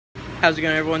How's it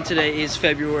going, everyone? Today is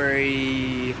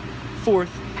February 4th,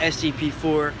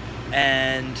 SDP4,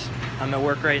 and I'm at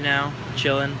work right now,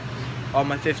 chilling. On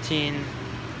my 15,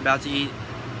 about to eat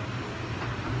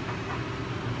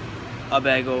a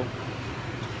bagel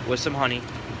with some honey.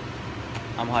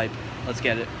 I'm hype. Let's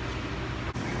get it.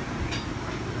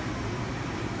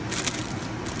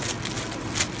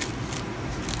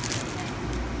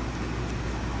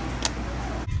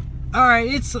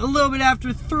 Alright, it's a little bit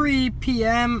after 3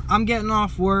 p.m. I'm getting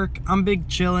off work. I'm big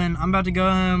chilling. I'm about to go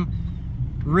home,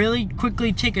 really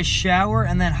quickly take a shower,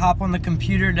 and then hop on the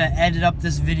computer to edit up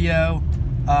this video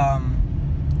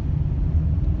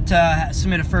to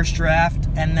submit a first draft.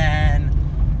 And then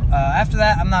after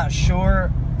that, I'm not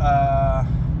sure.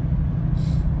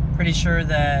 Pretty sure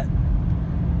that...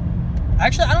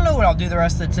 Actually, I don't know what I'll do the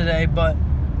rest of today, but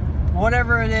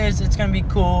whatever it is, it's going to be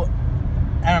cool,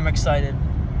 and I'm excited.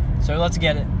 So let's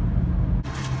get it.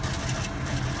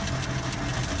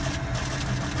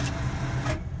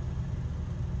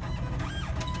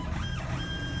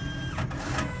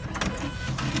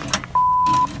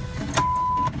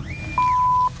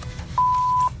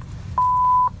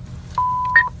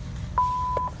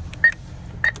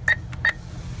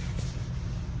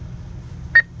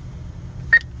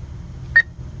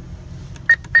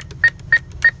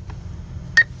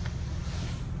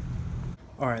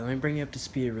 Alright, let me bring you up to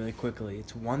speed really quickly.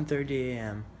 It's 1:30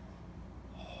 a.m.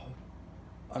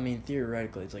 I mean,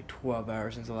 theoretically, it's like 12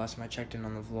 hours since the last time I checked in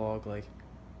on the vlog. Like,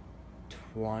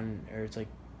 it's like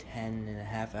 10 and a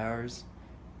half hours.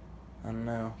 I don't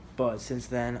know. But since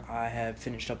then, I have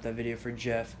finished up that video for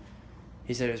Jeff.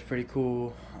 He said it was pretty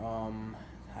cool.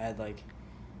 I had like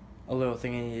a little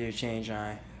thing I needed to change, and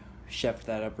I chefed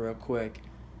that up real quick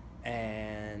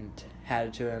and had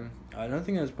it to him. Another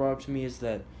thing that was brought up to me is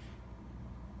that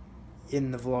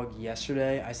in the vlog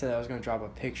yesterday, I said I was going to drop a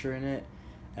picture in it,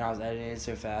 and I was editing it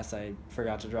so fast I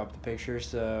forgot to drop the picture,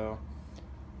 so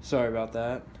sorry about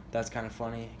that. That's kind of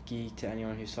funny. Geek to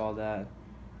anyone who saw that.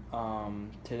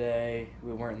 Today,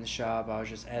 we weren't in the shop. I was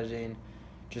just editing,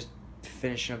 just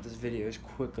finishing up this video as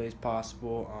quickly as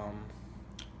possible,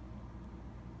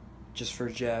 just for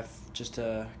Jeff, just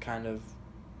to kind of,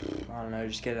 I don't know,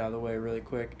 just get it out of the way really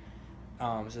quick.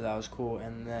 So that was cool,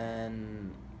 and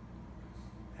then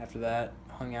after that,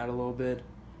 hung out a little bit,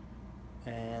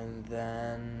 and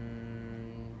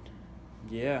then,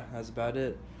 yeah, that's about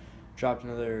it. Dropped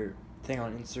another thing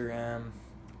on Instagram,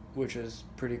 which was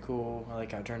pretty cool. I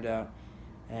like how it turned out,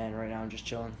 and right now I'm just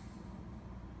chilling.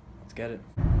 Let's get it.